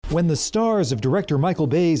When the stars of director Michael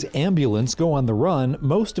Bay's Ambulance go on the run,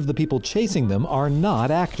 most of the people chasing them are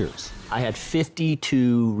not actors. I had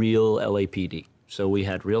 52 real LAPD. So we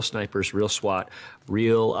had real snipers, real SWAT,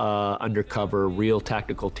 real undercover, real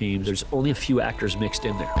tactical teams. There's only a few actors mixed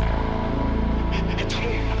in there. It's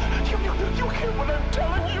here. You hear what I'm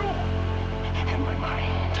telling you? In my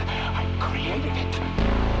mind, I created it.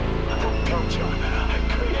 The culture, I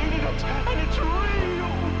created it, and it's real.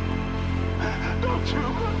 Don't you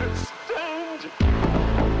understand?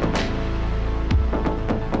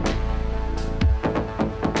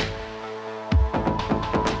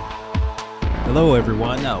 Hello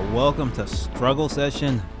everyone, welcome to Struggle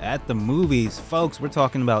Session at the Movies. Folks, we're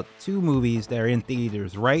talking about two movies that are in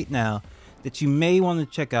theaters right now that you may want to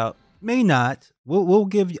check out, may not. We'll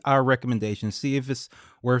give our recommendations, see if it's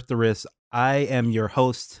worth the risk. I am your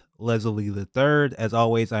host, Leslie III. As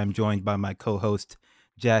always, I'm joined by my co-host,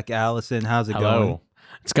 Jack Allison. How's it going?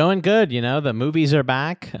 It's going good. You know, the movies are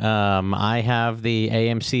back. I have the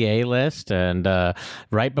AMC A list, and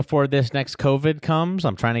right before this next COVID comes,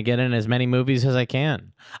 I'm trying to get in as many movies as I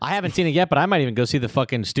can. I haven't seen it yet, but I might even go see the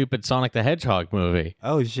fucking stupid Sonic the Hedgehog movie.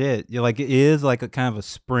 Oh shit! You're like, it is like a kind of a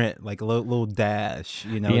sprint, like a little dash.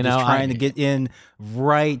 You know, just trying to get in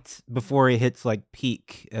right before it hits like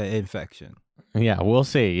peak infection. Yeah, we'll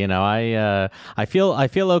see. You know, I feel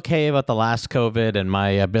okay about the last COVID and my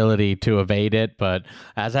ability to evade it, but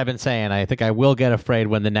as I've been saying, I think I will get afraid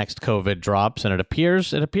when the next COVID drops, and it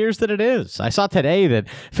appears that it is. I saw today that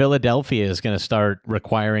Philadelphia is going to start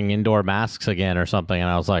requiring indoor masks again or something, and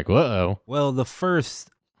I was like, whoa. Well, the first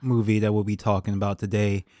movie that we'll be talking about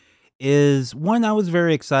today is one I was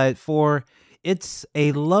very excited for. It's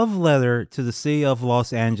a love letter to the city of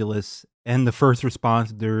Los Angeles and the first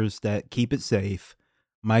responders that keep it safe,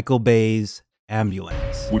 Michael Bay's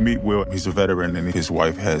Ambulance. We meet Will. He's a veteran and his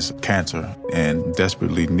wife has cancer and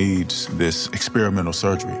desperately needs this experimental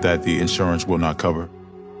surgery that the insurance will not cover.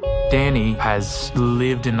 Danny has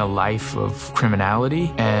lived in a life of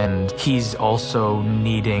criminality, and he's also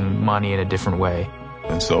needing money in a different way.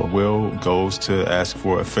 And so Will goes to ask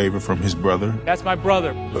for a favor from his brother. That's my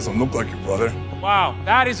brother. Doesn't look like your brother. Wow,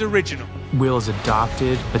 that is original. Will is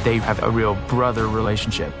adopted, but they have a real brother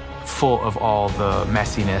relationship, full of all the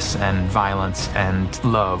messiness and violence and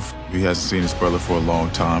love. He hasn't seen his brother for a long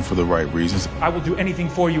time for the right reasons. I will do anything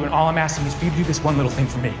for you, and all I'm asking is for you to do this one little thing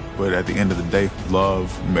for me. But at the end of the day,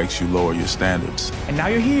 love makes you lower your standards. And now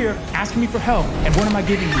you're here asking me for help, and what am I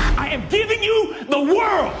giving you? I am giving you the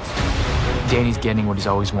world! Danny's getting what he's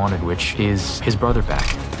always wanted, which is his brother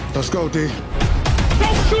back. Let's go, D.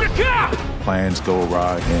 Don't shoot a cop! Plans go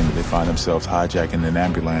awry and they find themselves hijacking an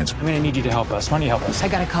ambulance. I'm gonna need you to help us. Why don't you help us? I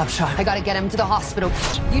got a cop shot. I gotta get him to the hospital.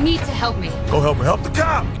 You need to help me. Go help me. Help the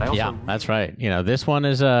cop. Yeah, that's right. You know, this one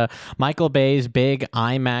is Michael Bay's big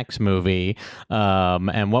IMAX movie.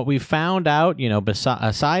 And what we found out, you know,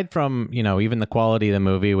 aside from, you know, even the quality of the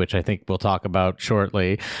movie, which I think we'll talk about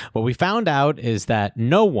shortly, what we found out is that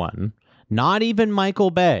no one, not even Michael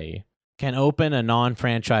Bay, can open a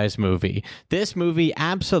non-franchise movie. This movie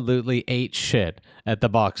absolutely ate shit at the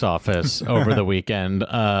box office over the weekend.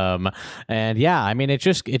 And yeah, I mean,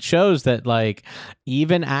 it shows that like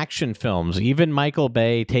even action films, even Michael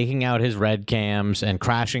Bay taking out his red cams and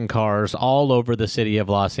crashing cars all over the city of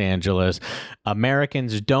Los Angeles,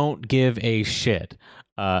 Americans don't give a shit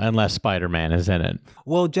unless Spider-Man is in it.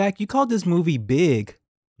 Well, Jack, you called this movie big.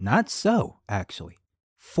 Not so, actually.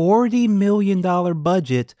 $40 million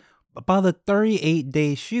budget, about a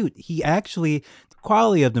 38-day shoot. The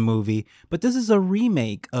quality of the movie, but this is a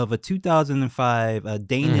remake of a 2005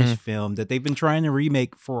 Danish film that they've been trying to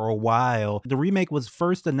remake for a while. The remake was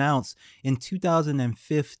first announced in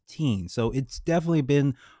 2015, so it's definitely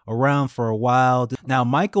been around for a while. Now,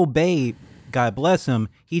 Michael Bay, God bless him,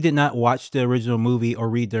 he did not watch the original movie or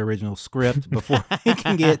read the original script before he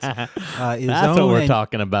can get his own. That's what we're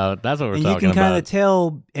talking about. That's what we're talking about. And you can kind of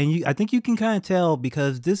tell, I think you can kind of tell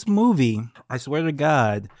because this movie, I swear to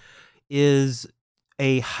God, is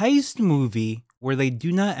a heist movie where they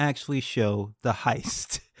do not actually show the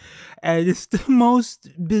heist. And it's the most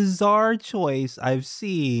bizarre choice I've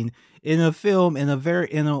seen in a film in a very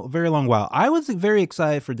long while. I was very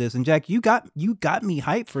excited for this, and Jack, you got me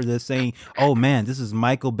hyped for this, saying, "Oh man, this is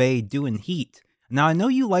Michael Bay doing Heat." Now I know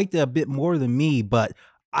you liked it a bit more than me, but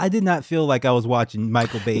I did not feel like I was watching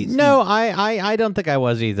Michael Bay's. No, I don't think I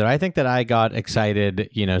was either. I think that I got excited,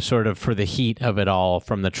 sort of for the heat of it all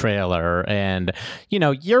from the trailer. And,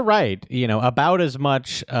 you're right. About as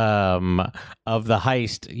much of the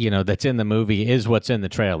heist, that's in the movie is what's in the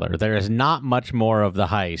trailer. There is not much more of the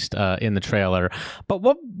heist in the trailer. But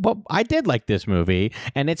what I did like this movie,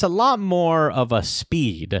 and it's a lot more of a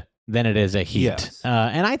speed than it is a heat. Yes.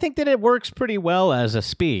 And I think that it works pretty well as a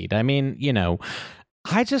speed. I mean,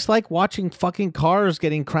 I just like watching fucking cars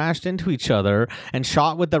getting crashed into each other and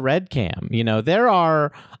shot with the red cam. There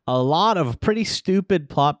are a lot of pretty stupid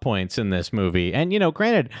plot points in this movie. And,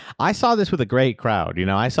 granted, I saw this with a great crowd.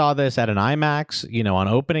 I saw this at an IMAX, on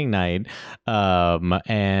opening night.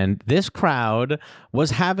 And this crowd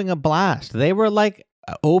was having a blast. They were like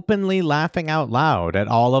openly laughing out loud at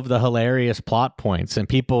all of the hilarious plot points. And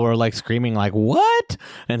people were like screaming like, what?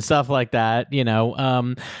 And stuff like that.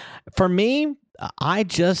 For me,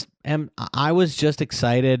 I was just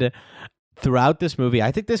excited throughout this movie.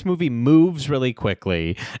 I think this movie moves really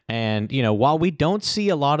quickly. And, while we don't see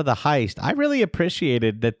a lot of the heist, I really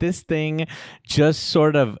appreciated that this thing just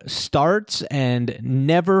sort of starts and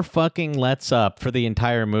never fucking lets up for the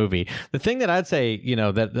entire movie. The thing that I'd say,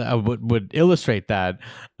 that would illustrate that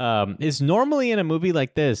is normally in a movie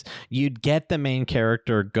like this, you'd get the main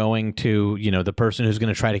character going to, the person who's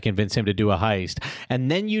going to try to convince him to do a heist. And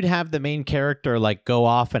then you'd have the main character like go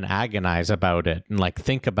off and agonize about it and like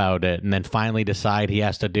think about it and then finally decide he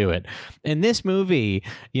has to do it. In this movie,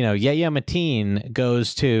 Yahya Mateen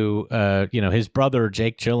goes to, his brother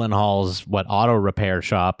Jake Gyllenhaal's auto repair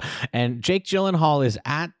shop, and Jake Gyllenhaal is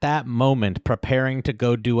at that moment preparing to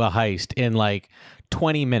go do a heist in like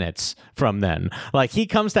 20 minutes from then. Like, he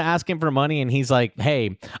comes to ask him for money and he's like,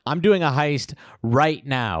 hey, I'm doing a heist right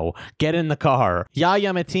now. Get in the car.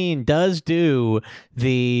 Yahya Mateen does do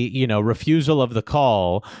the, refusal of the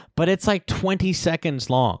call, but it's like 20 seconds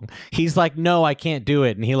long. He's like, no, I can't do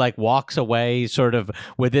it. And he like walks away sort of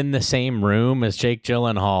within the same room as Jake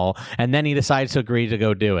Gyllenhaal. And then he decides to agree to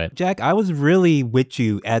go do it. Jack, I was really with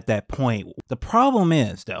you at that point. The problem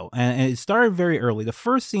is, though, and it started very early. The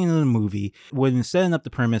first scene of the movie, when setting up the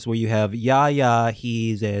premise where you have Yahya,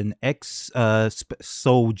 he's an ex-soldier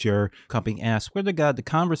company, and I swear to God, the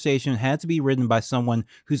conversation had to be written by someone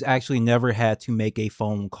who's actually never had to make a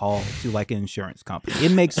phone call to like an insurance company.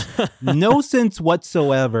 It makes no sense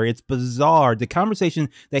whatsoever. It's bizarre. The conversation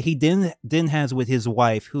that he then has with his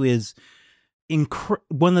wife, who is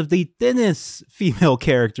one of the thinnest female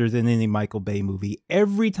characters in any Michael Bay movie.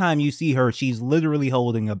 Every time you see her, she's literally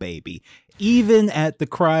holding a baby. Even at the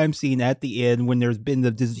crime scene at the end, when there's been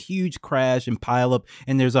this huge crash and pileup,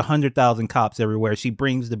 and there's 100,000 cops everywhere, she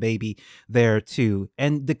brings the baby there too.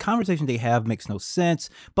 And the conversation they have makes no sense.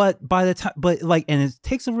 But by the time, and it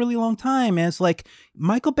takes a really long time. And it's like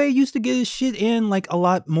Michael Bay used to get his shit in like a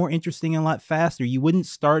lot more interesting and a lot faster. You wouldn't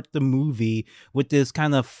start the movie with this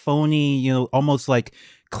kind of phony, almost like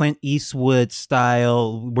Clint Eastwood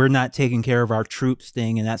style, we're not taking care of our troops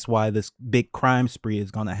thing, and that's why this big crime spree is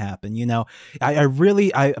going to happen.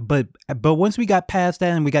 But once we got past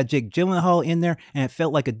that and we got Jake Gyllenhaal in there, and it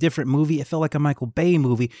felt like a different movie, it felt like a Michael Bay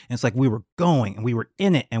movie, and it's like we were going and we were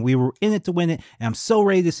in it and we were in it to win it. And I'm so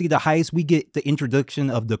ready to see the heist. We get the introduction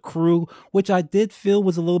of the crew, which I did feel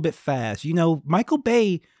was a little bit fast. Michael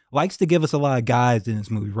Bay likes to give us a lot of guys in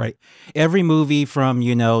this movie, right? Every movie from,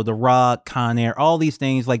 The Rock, Con Air, all these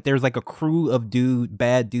things, like there's like a crew of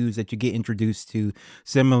bad dudes that you get introduced to,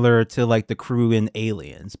 similar to like the crew in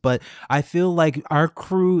Aliens. But I feel like our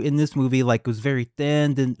crew in this movie was very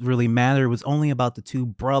thin, didn't really matter. It was only about the two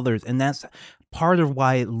brothers, and that's part of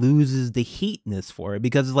why it loses the heatness for it,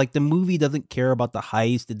 because it's like the movie doesn't care about the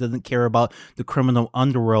heist, it doesn't care about the criminal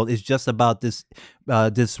underworld. It's just about this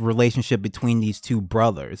relationship between these two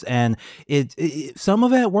brothers, and it some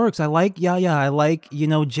of it works. I like Yahya, I like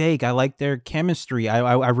Jake, I like their chemistry.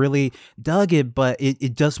 I really dug it, but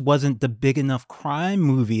it just wasn't the big enough crime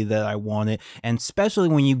movie that I wanted. And especially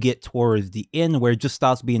when you get towards the end, where it just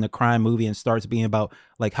stops being a crime movie and starts being about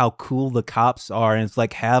like how cool the cops are, and it's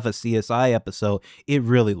like half a CSI episode. It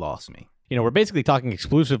really lost me. We're basically talking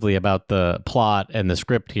exclusively about the plot and the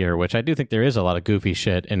script here, which I do think there is a lot of goofy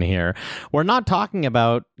shit in here. We're not talking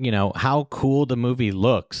about, how cool the movie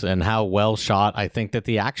looks and how well shot I think that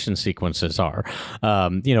the action sequences are.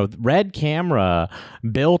 Red Camera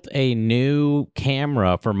built a new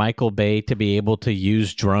camera for Michael Bay to be able to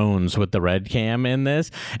use drones with the Red Cam in this.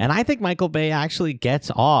 And I think Michael Bay actually gets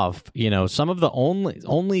off, some of the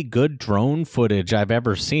only good drone footage I've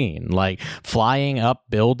ever seen, like flying up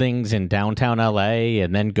buildings and down downtown LA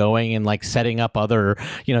and then going and like setting up other,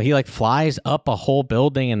 he like flies up a whole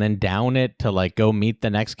building and then down it to like go meet the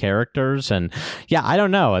next characters. And yeah, I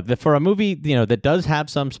don't know. For a movie, that does have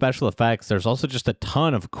some special effects, there's also just a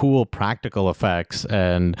ton of cool practical effects.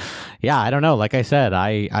 And yeah, I don't know. Like I said,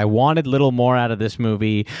 I wanted little more out of this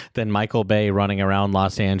movie than Michael Bay running around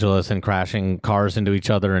Los Angeles and crashing cars into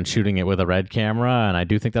each other and shooting it with a red camera. And I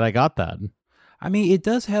do think that I got that. I mean, it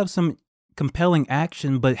does have some compelling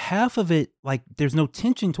action, but half of it, like, there's no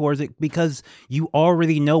tension towards it because you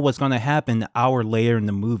already know what's going to happen an hour later in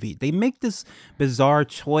the movie. They make this bizarre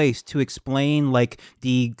choice to explain like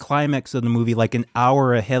the climax of the movie like an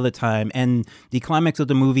hour ahead of time, and the climax of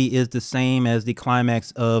the movie is the same as the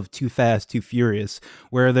climax of Too Fast, Too Furious,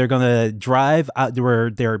 where they're going to drive out, where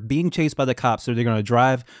they're being chased by the cops, so they're going to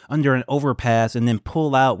drive under an overpass and then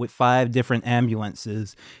pull out with 5 different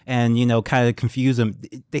ambulances and, kind of confuse them.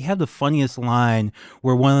 They have the funniest line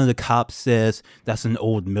where one of the cops says, "That's an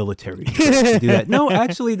old military trick to do that." No,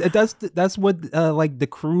 actually, that's what like the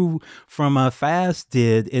crew from Fast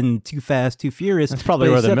did in Too Fast, Too Furious. That's probably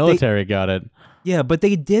where the military got it. Yeah, but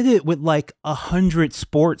they did it with like 100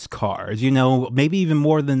 sports cars, maybe even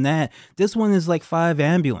more than that. This one is like 5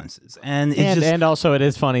 ambulances, and and also it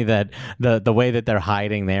is funny that the way that they're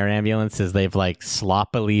hiding their ambulance is they've like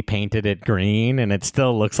sloppily painted it green, and it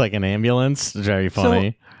still looks like an ambulance. It's very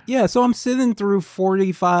funny. So I'm sitting through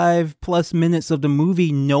 45 plus minutes of the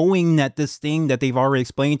movie knowing that this thing that they've already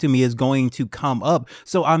explained to me is going to come up.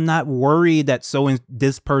 So I'm not worried that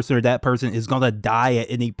this person or that person is going to die at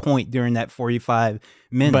any point during that 45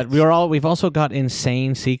 minutes. But we've also got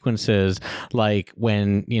insane sequences like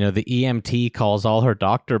when, the EMT calls all her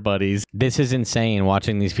doctor buddies. This is insane,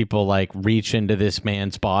 watching these people like reach into this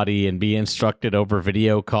man's body and be instructed over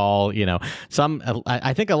video call.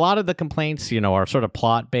 I think a lot of the complaints, are sort of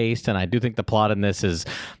plot based, and I do think the plot in this is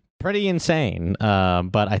pretty insane,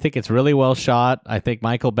 but I think it's really well shot. I think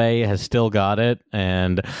Michael Bay has still got it,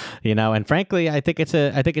 and and frankly, I think it's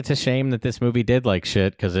a shame that this movie did like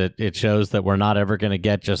shit, because it shows that we're not ever going to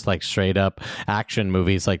get just like straight up action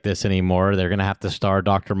movies like this anymore. They're going to have to star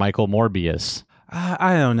Dr. Michael Morbius.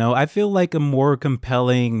 I don't know. I feel like a more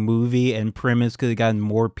compelling movie and premise could have gotten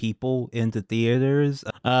more people into theaters.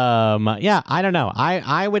 Yeah, I don't know.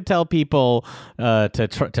 I would tell people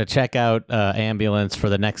to check out Ambulance for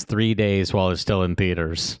the next 3 days while it's still in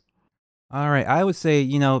theaters. All right, I would say,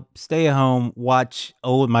 stay at home, watch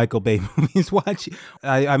old Michael Bay movies.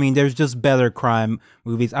 I mean, there's just better crime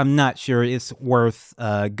movies. I'm not sure it's worth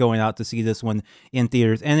going out to see this one in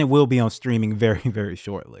theaters, and it will be on streaming very, very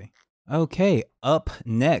shortly. Okay, up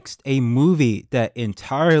next, a movie that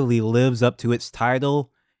entirely lives up to its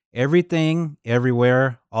title, Everything,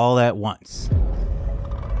 Everywhere, All at Once.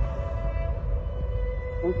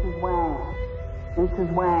 Mrs. Wang.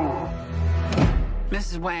 Mrs. Wang.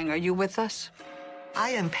 Mrs. Wang, are you with us? I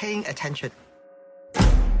am paying attention.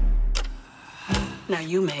 Now,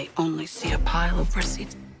 you may only see a pile of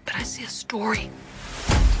receipts, but I see a story.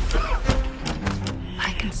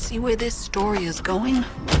 I can see where this story is going.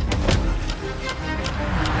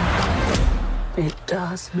 It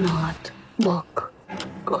does not look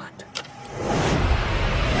good.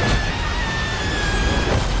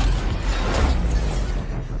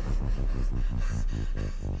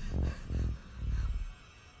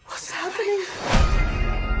 What's happening?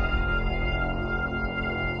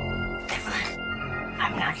 Evelyn,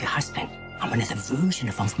 I'm not your husband. I'm another version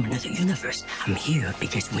of him from another universe. I'm here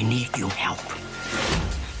because we need your help.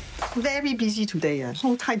 Very busy today.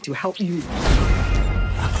 No time to help you.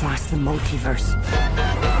 Across the multiverse,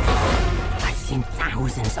 I've seen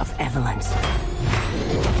thousands of Evelyns.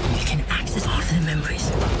 You can access all of their memories,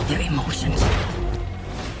 their emotions.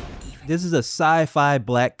 This is a sci-fi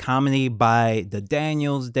black comedy by the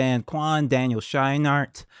Daniels, Dan Kwan, Daniel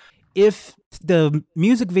Scheinert. If the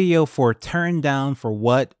music video for Turn Down for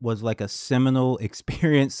What was like a seminal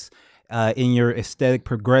experience in your aesthetic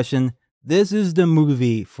progression, this is the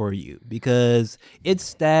movie for you, because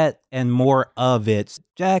it's that and more of it.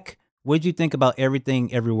 Jack, what'd you think about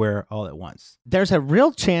Everything, Everywhere, All at Once? There's a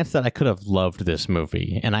real chance that I could have loved this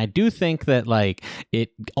movie, and I do think that like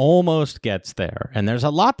it almost gets there. And there's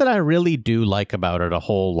a lot that I really do like about it, a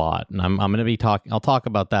whole lot. And I'm going to be talking. I'll talk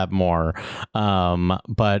about that more.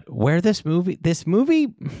 But where this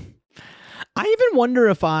movie. I even wonder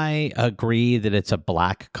if I agree that it's a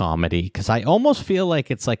black comedy, because I almost feel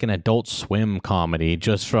like it's like an Adult Swim comedy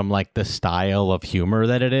just from like the style of humor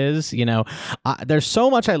that it is. There's so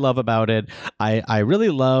much I love about it. I really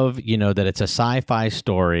love, that it's a sci-fi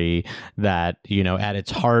story that, at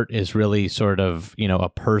its heart is really sort of, a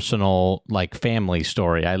personal like family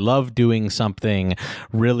story. I love doing something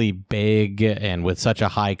really big and with such a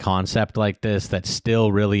high concept like this that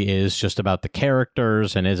still really is just about the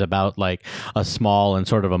characters and is about like a small and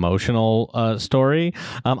sort of emotional story.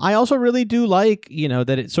 I also really do like,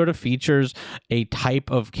 that it sort of features a type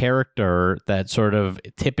of character that sort of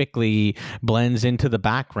typically blends into the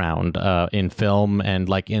background in film and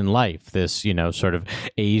like in life. This, sort of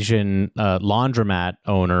Asian laundromat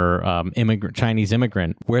owner, Chinese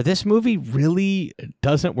immigrant. Where this movie really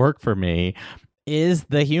doesn't work for me is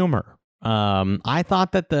the humor. I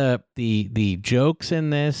thought that the jokes in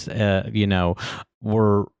this,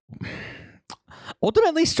 were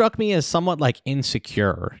ultimately struck me as somewhat like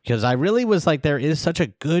insecure, because I really was like, there is such a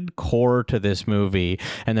good core to this movie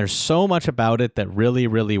and there's so much about it that really,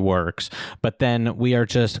 really works. But then we are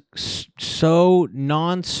just so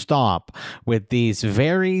nonstop with these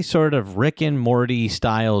very sort of Rick and Morty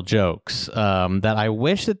style jokes that I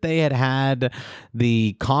wish that they had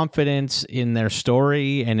the confidence in their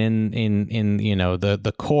story and in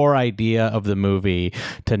the core idea of the movie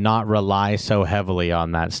to not rely so heavily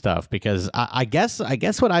on that stuff. Because I guess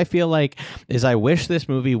what I feel like is I wish this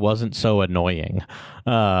movie wasn't so annoying,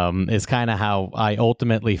 is kind of how I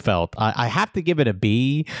ultimately felt. I have to give it a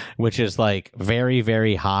B, which is like very,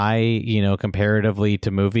 very high, comparatively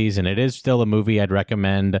to movies. And it is still a movie I'd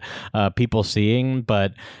recommend people seeing.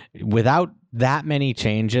 But without that many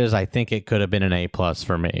changes, I think it could have been an A+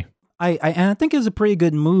 for me. I think it was a pretty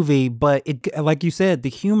good movie, but it, like you said, the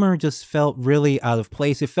humor just felt really out of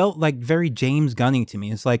place. It felt like very James Gunning to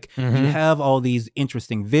me. It's like you have all these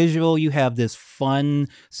interesting visual, you have this fun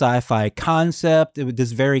sci-fi concept. It was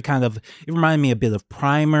this very kind of, it reminded me a bit of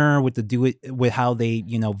Primer with how they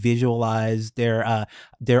visualize their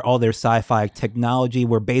all their sci-fi technology,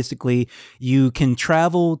 where basically you can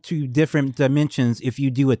travel to different dimensions if you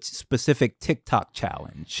do a specific TikTok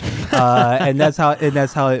challenge, and that's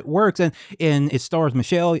how it works. And it stars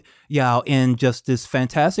Michelle Yeoh in just this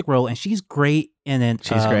fantastic role, and she's great in it.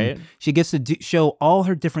 She's great. She gets to show all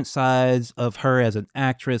her different sides of her as an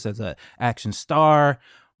actress, as an action star,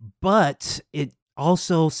 but it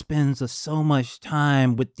also spends so much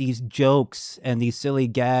time with these jokes and these silly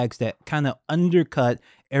gags that kind of undercut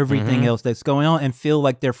everything else that's going on and feel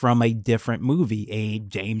like they're from a different movie, a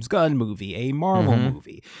James Gunn movie, a Marvel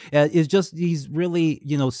movie. It's just these really,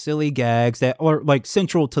 silly gags that are like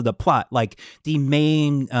central to the plot. Like the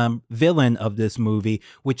main villain of this movie,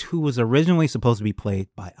 who was originally supposed to be played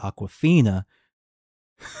by Awkwafina.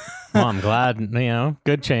 Well, I'm glad,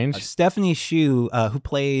 good change. Stephanie Hsu, who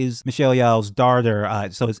plays Michelle Yeoh's daughter.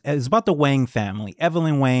 So it's about the Wang family: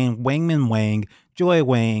 Evelyn Wang, Wangmin Wang, Joy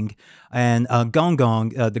Wang, and Gong Gong,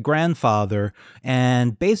 the grandfather.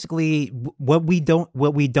 And basically, what we don't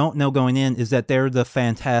know going in is that they're the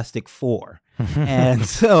Fantastic Four. And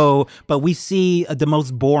so, but we see the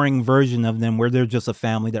most boring version of them, where they're just a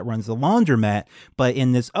family that runs the laundromat. But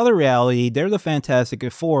in this other reality, they're the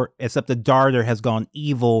Fantastic Four, except the daughter has gone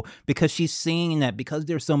evil because she's seeing that because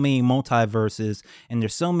there's so many multiverses and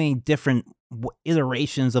there's so many different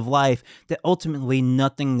iterations of life, that ultimately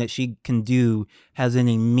nothing that she can do has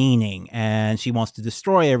any meaning, and she wants to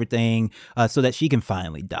destroy everything so that she can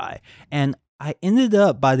finally die. And I ended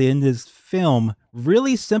up, by the end of this film,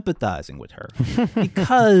 really sympathizing with her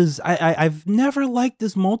because I've never liked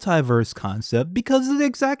this multiverse concept because of the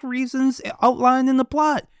exact reasons outlined in the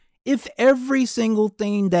plot. If every single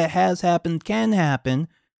thing that has happened can happen,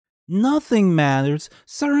 nothing matters,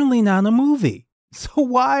 certainly not a movie. So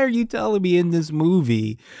why are you telling me in this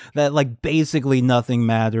movie that like basically nothing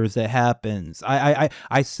matters that happens?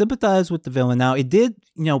 I sympathize with the villain. Now it did,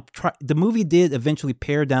 the movie did eventually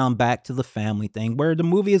pare down back to the family thing, where the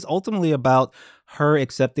movie is ultimately about her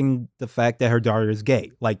accepting the fact that her daughter is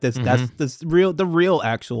gay. Like that's the real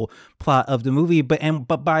actual plot of the movie.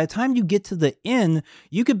 But by the time you get to the end,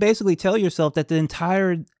 you could basically tell yourself that the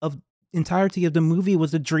entirety of the movie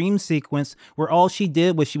was a dream sequence where all she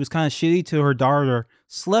did was she was kind of shitty to her daughter,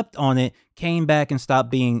 slept on it, came back and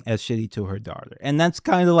stopped being as shitty to her daughter. And that's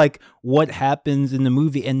kind of like what happens in the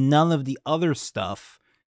movie, and none of the other stuff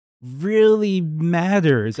really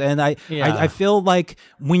matters. And I feel like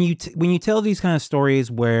when you tell these kind of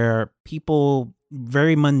stories where people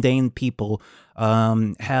very mundane people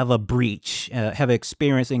have a breach, have an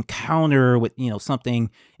experience, encounter with, something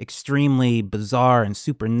extremely bizarre and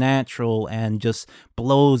supernatural and just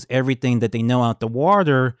blows everything that they know out the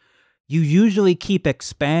water, you usually keep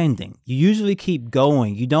expanding. You usually keep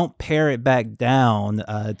going. You don't pare it back down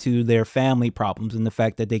to their family problems and the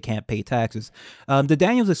fact that they can't pay taxes. The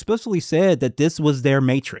Daniels explicitly said that this was their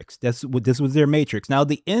Matrix. This was their Matrix. Now,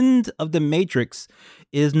 the end of the Matrix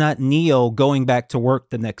is not Neo going back to work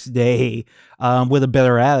the next day with a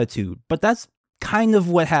better attitude, but that's kind of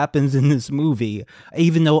what happens in this movie,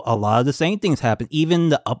 even though a lot of the same things happen, even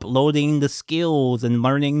the uploading the skills and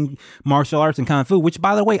learning martial arts and kung fu, which,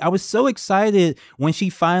 by the way, I was so excited when she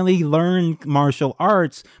finally learned martial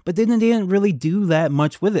arts, but then they didn't really do that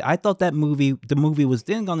much with it. I thought the movie was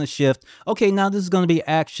then going to shift. Okay, now this is going to be an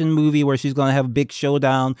action movie where she's going to have a big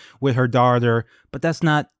showdown with her daughter, but that's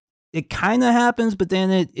not. It kind of happens, but then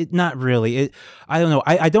it not really. I don't know.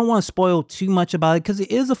 I don't want to spoil too much about it because it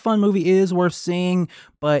is a fun movie. It is worth seeing,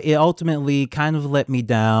 but it ultimately kind of let me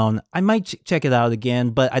down. I might check it out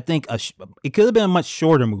again, but I think it could have been a much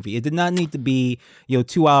shorter movie. It did not need to be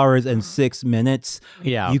 2 hours and 6 minutes.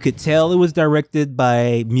 Yeah, you could tell it was directed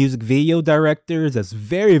by music video directors. That's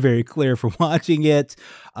very, very clear from watching it.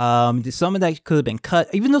 Some of that could have been cut,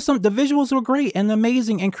 even though the visuals were great and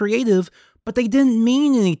amazing and creative. But they didn't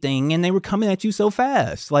mean anything, and they were coming at you so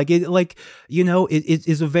fast. It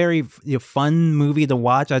is a very fun movie to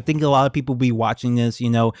watch. I think a lot of people will be watching this,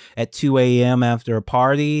 at 2 a.m. after a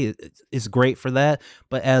party. It's great for that.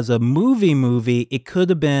 But as a movie, it could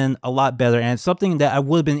have been a lot better, and it's something that I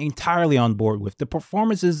would have been entirely on board with. The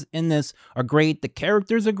performances in this are great. The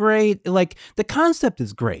characters are great. The concept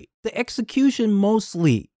is great. The execution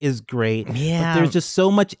mostly is great. Yeah. But there's just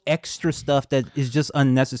so much extra stuff that is just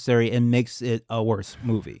unnecessary and makes it a worse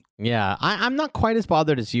movie. Yeah, I'm not quite as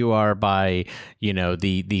bothered as you are by,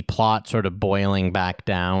 the plot sort of boiling back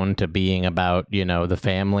down to being about, the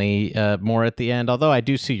family more at the end. Although I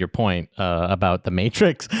do see your point about the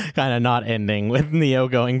Matrix kind of not ending with Neo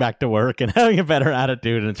going back to work and having a better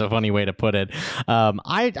attitude. And it's a funny way to put it.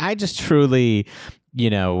 I just truly,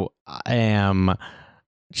 am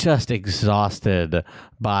just exhausted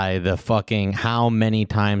by the fucking how many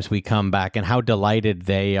times we come back and how delighted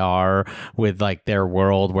they are with their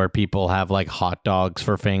world where people have hot dogs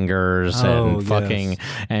for fingers and fucking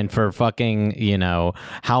and for fucking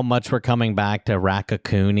how much we're coming back to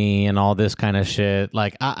Raccacoonie and all this kind of shit.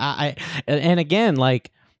 And again,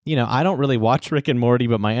 I don't really watch Rick and Morty,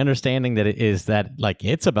 but my understanding that it is that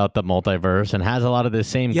it's about the multiverse and has a lot of the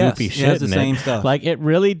same goofy shit. It has the same stuff. It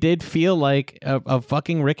really did feel like a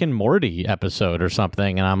fucking Rick and Morty episode or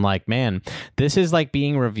something. And I'm like, man, this is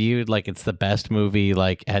being reviewed like it's the best movie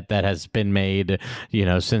that has been made,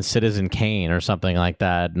 since Citizen Kane or something like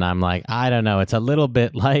that. And I'm like, I don't know. It's a little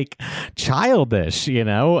bit childish, I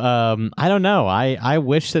don't know. I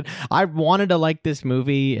wish that I wanted to like this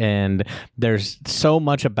movie, and there's so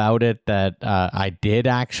much about it that I did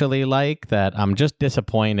actually like that I'm just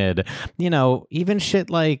disappointed. Even shit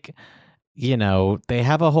they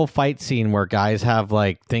have a whole fight scene where guys have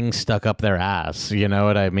things stuck up their ass, you know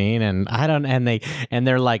what I mean? And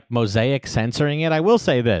they're mosaic censoring it. I will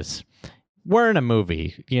say this. We're in a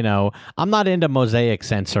movie, I'm not into mosaic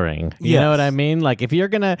censoring. You know what I mean? If you're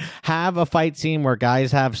going to have a fight scene where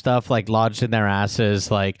guys have stuff lodged in their asses,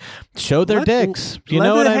 show their dicks. You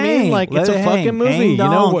know what I mean? It's a fucking movie.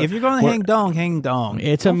 If you're going to hang dong, hang dong.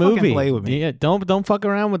 It's a movie. Play with me. Yeah, don't fuck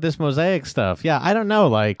around with this mosaic stuff. Yeah, I don't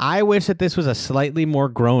know. I wish that this was a slightly more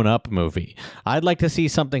grown up movie. I'd like to see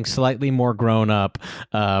something slightly more grown up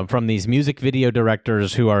from these music video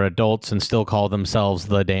directors who are adults and still call themselves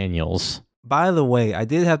the Daniels. By the way, I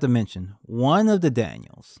did have to mention one of the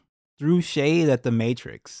Daniels threw shade at the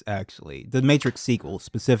Matrix, actually, the Matrix sequel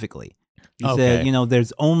specifically. He said,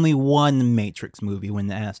 there's only one Matrix movie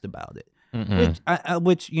when asked about it.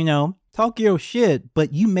 Which, talk your shit,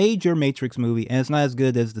 but you made your Matrix movie and it's not as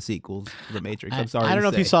good as the sequels to the Matrix. I'm sorry. I don't know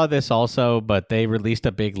if you saw this also, but they released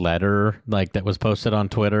a big letter that was posted on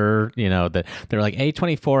Twitter, that they're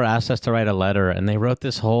A24 asked us to write a letter, and they wrote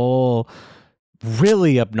this whole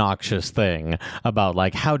really obnoxious thing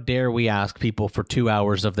about how dare we ask people for 2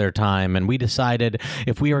 hours of their time, and we decided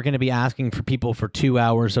if we were going to be asking for people for 2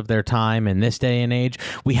 hours of their time in this day and age,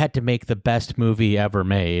 we had to make the best movie ever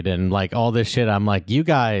made, and all this shit. I'm you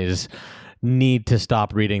guys need to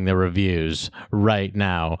stop reading the reviews right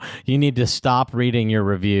now. You need to stop reading your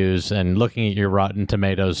reviews and looking at your Rotten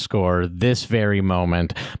Tomatoes score this very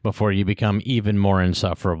moment before you become even more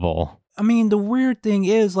insufferable. I mean, the weird thing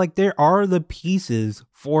is, there are the pieces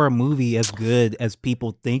for a movie as good as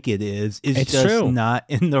people think it is. It's just true. Not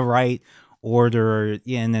in the right order,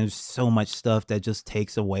 and there's so much stuff that just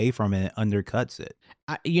takes away from it, undercuts it.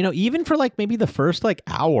 Even for like maybe the first like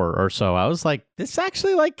hour or so, I was like, this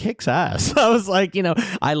actually like kicks ass. I was like,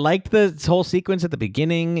 I liked the whole sequence at the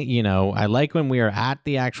beginning. I like when we are at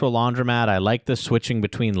the actual laundromat. I like the switching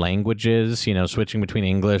between languages, switching between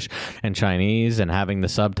English and Chinese and having the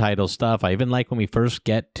subtitle stuff. I even like when we first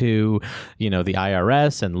get to, the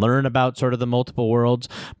IRS and learn about sort of the multiple worlds.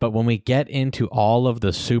 But when we get into all of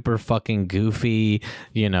the super fucking goofy,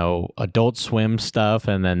 Adult Swim stuff,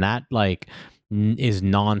 and then that like is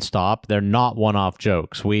nonstop. They're not one-off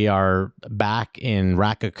jokes. We are back in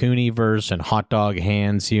Raccacoonieverse and Hot Dog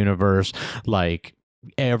Hands universe, like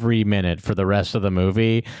every minute for the rest of the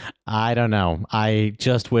movie. I don't know. I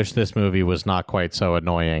just wish this movie was not quite so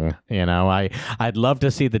annoying. I'd love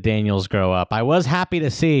to see the Daniels grow up. I was happy to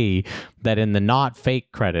see that in the not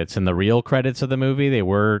fake credits, in the real credits of the movie, they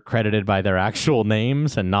were credited by their actual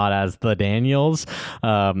names and not as the Daniels.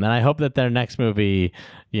 And I hope that their next movie,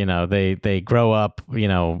 they grow up,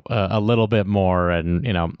 a little bit more. And,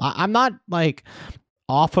 I'm not like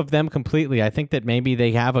off of them completely. I think that maybe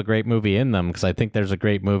they have a great movie in them, because I think there's a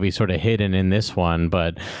great movie sort of hidden in this one.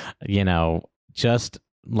 But, just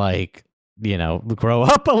like, grow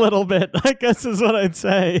up a little bit, I guess is what I'd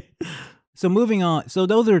say. So moving on. So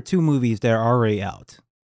those are two movies that are already out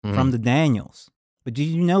from the Daniels. But did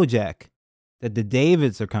you know, Jack, that the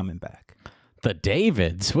Davids are coming back? The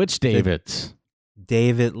Davids? Which Davids?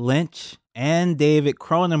 David Lynch and David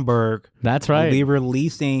Cronenberg. That's right. Will be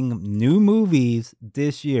releasing new movies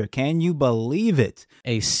this year. Can you believe it?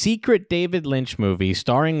 A secret David Lynch movie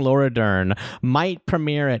starring Laura Dern might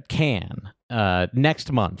premiere at Cannes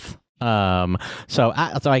next month. So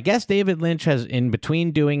I guess David Lynch has, in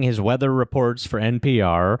between doing his weather reports for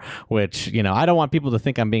NPR, which, I don't want people to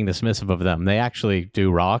think I'm being dismissive of them. They actually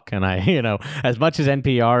do rock. And as much as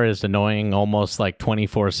NPR is annoying almost like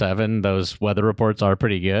 24/7, those weather reports are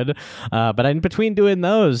pretty good. But in between doing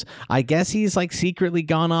those, I guess he's like secretly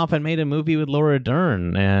gone off and made a movie with Laura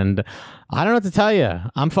Dern. And I don't know what to tell you.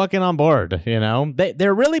 I'm fucking on board.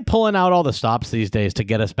 They're really pulling out all the stops these days to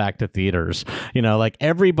get us back to theaters. Like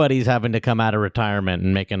everybody's having to come out of retirement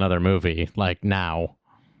and make another movie like now.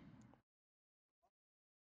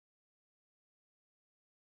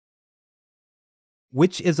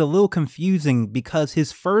 Which is a little confusing because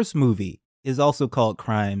his first movie is also called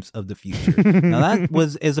Crimes of the Future. Now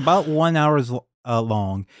that is about 1 hour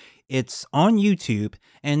long. It's on YouTube,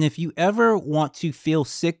 and if you ever want to feel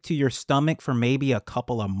sick to your stomach for maybe a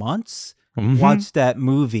couple of months, watch that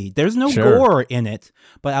movie. There's no gore in it,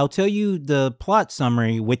 but I'll tell you the plot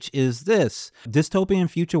summary, which is this: dystopian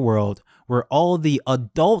future world where all the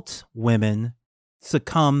adult women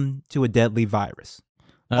succumb to a deadly virus.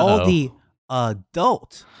 All the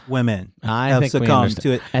adult women have succumbed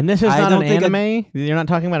to it. And this is not an anime? You're not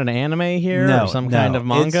talking about an anime here? No, or some kind of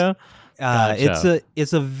manga? Gotcha.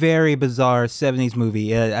 It's a very bizarre 70s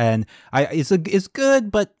movie, and it's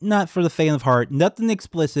good, but not for the faint of heart. Nothing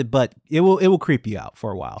explicit, but it will creep you out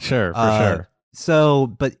for a while. Sure, for sure. So,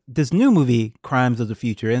 but this new movie, Crimes of the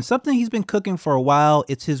Future, and something he's been cooking for a while.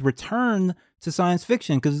 It's his return to science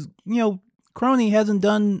fiction because Crony hasn't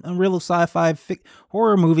done a real sci-fi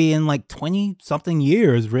horror movie in like 20-something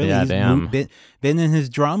years, really. Yeah, He's been in his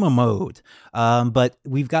drama mode. But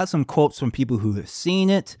we've got some quotes from people who have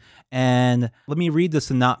seen it. And let me read the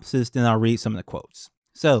synopsis, then I'll read some of the quotes.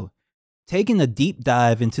 So, taking a deep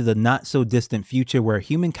dive into the not-so-distant future where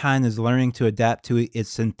humankind is learning to adapt to its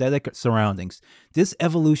synthetic surroundings, this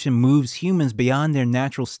evolution moves humans beyond their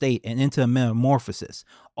natural state and into a metamorphosis,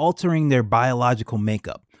 altering their biological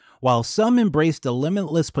makeup. While some embrace the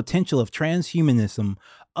limitless potential of transhumanism,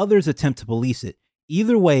 others attempt to police it.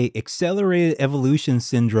 Either way, accelerated evolution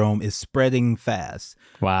syndrome is spreading fast.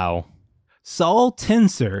 Wow. Saul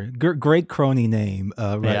Tenser, great Crony name,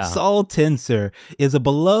 right? Yeah. Saul Tenser is a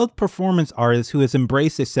beloved performance artist who has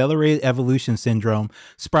embraced accelerated evolution syndrome,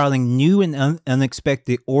 sprouting new and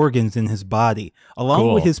unexpected organs in his body.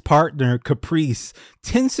 Along with his partner, Caprice,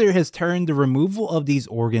 Tenser has turned the removal of these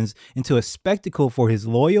organs into a spectacle for his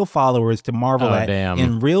loyal followers to marvel at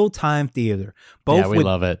in real-time theater. We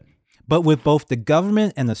love it. But with both the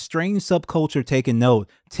government and a strange subculture taking note,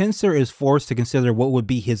 Tenser is forced to consider what would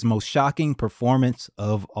be his most shocking performance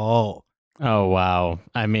of all. Oh, wow.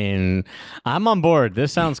 I mean, I'm on board.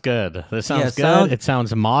 This sounds good. This sounds good. It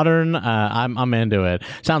sounds modern. I'm into it.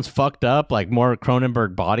 Sounds fucked up, like more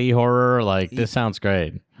Cronenberg body horror. Like, this sounds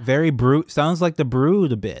great. Very sounds like The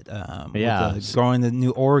Brood a bit. With, growing the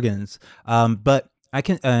new organs. But I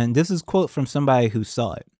can, and this is a quote from somebody who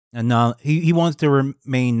saw it. He wants to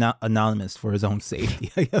remain not anonymous for his own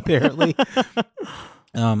safety, apparently.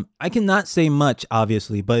 I cannot say much,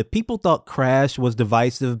 obviously, but if people thought Crash was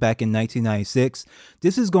divisive back in 1996,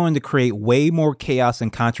 this is going to create way more chaos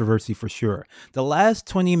and controversy for sure. The last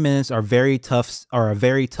 20 minutes are a very tough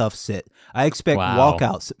sit. I expect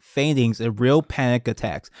walkouts, faintings, and real panic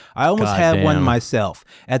attacks. I almost had one myself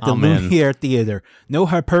at the Lumiere Theater. No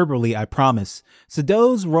hyperbole, I promise.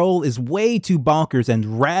 Sado's role is way too bonkers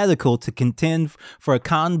and radical to contend for a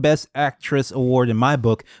Cannes Best Actress award in my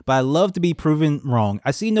book, but I love to be proven wrong.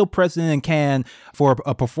 I see no precedent in Cannes for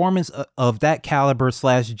a performance of that caliber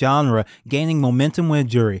 / genre gaining momentum with a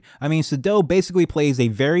jury. I mean, Sado basically plays a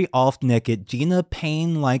very off-naked Gina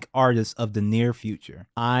Payne-like artist of the near future.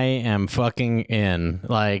 I am fucking in.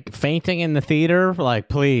 Like, fainting in the theater? Like,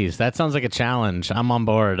 please. That sounds like a challenge. I'm on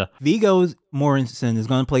board. Viggo Mortensen is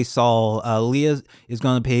going to play Saul. Leah is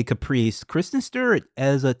going to play Caprice. Kristen Stewart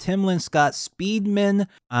as a Timlin Scott Speedman.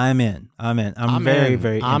 I'm in. I'm very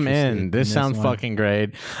interested. I'm in. This sounds fucking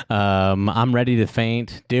great. I'm ready to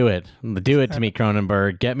faint. Do it to me,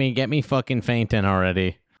 Cronenberg. Get me fucking fainting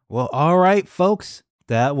already. Well, all right, folks.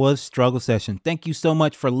 That was Struggle Session. Thank you so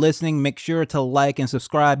much for listening. Make sure to like and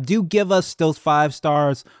subscribe. Do give us those 5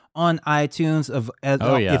 stars on iTunes.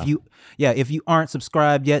 If you aren't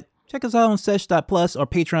subscribed yet, check us out on sesh.plus or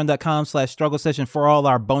patreon.com/struggle session for all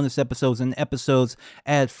our bonus episodes and episodes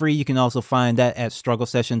ad-free. You can also find that at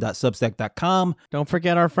strugglesession.substack.com. Don't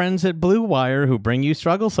forget our friends at Blue Wire who bring you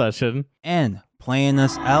Struggle Session. And playing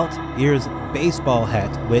us out, here's Baseball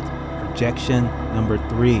Hat with Projection number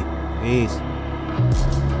 3. Peace.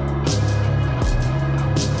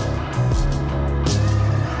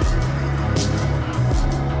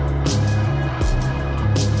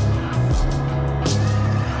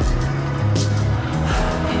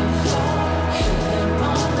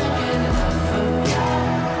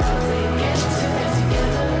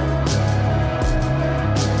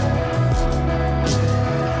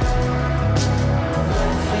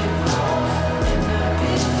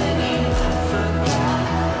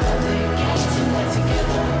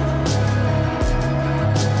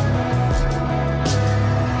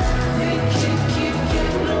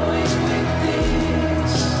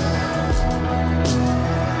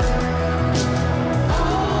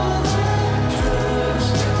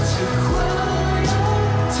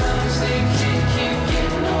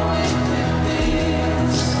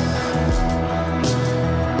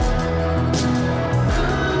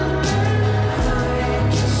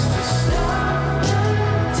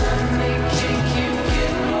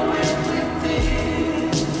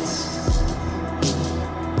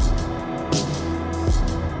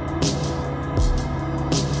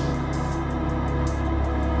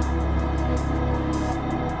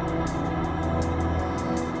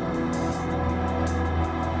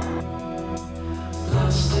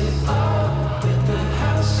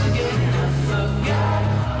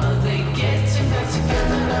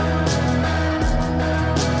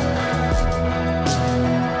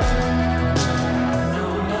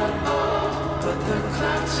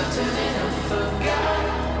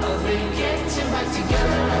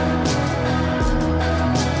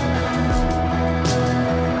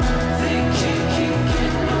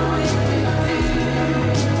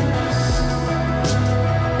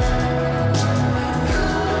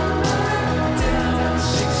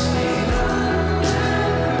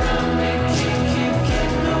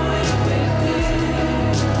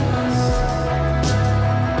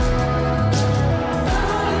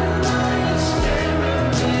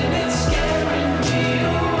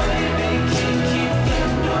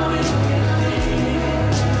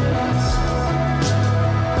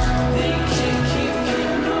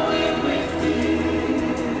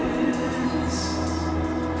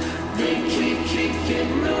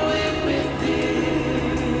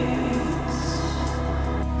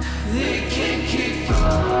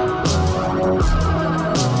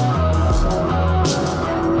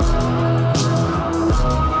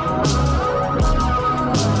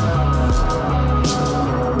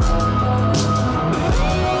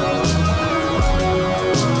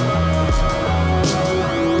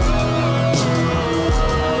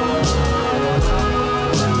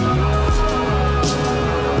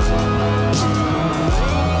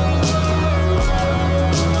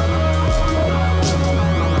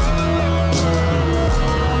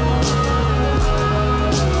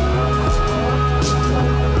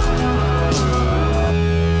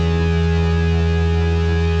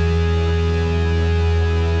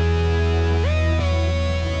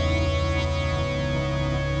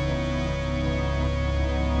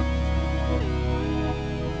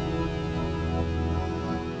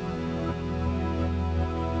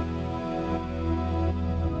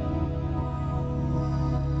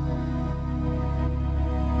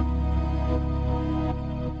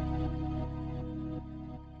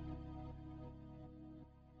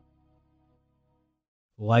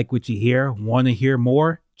 Like what you hear? Want to hear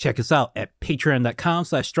more? Check us out at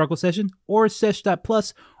patreon.com/struggle session or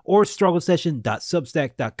sesh.plus or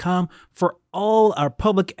strugglesession.substack.com for all our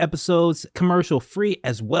public episodes, commercial free,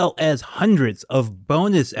 as well as hundreds of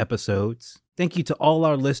bonus episodes. Thank you to all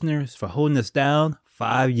our listeners for holding us down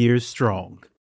 5 years strong.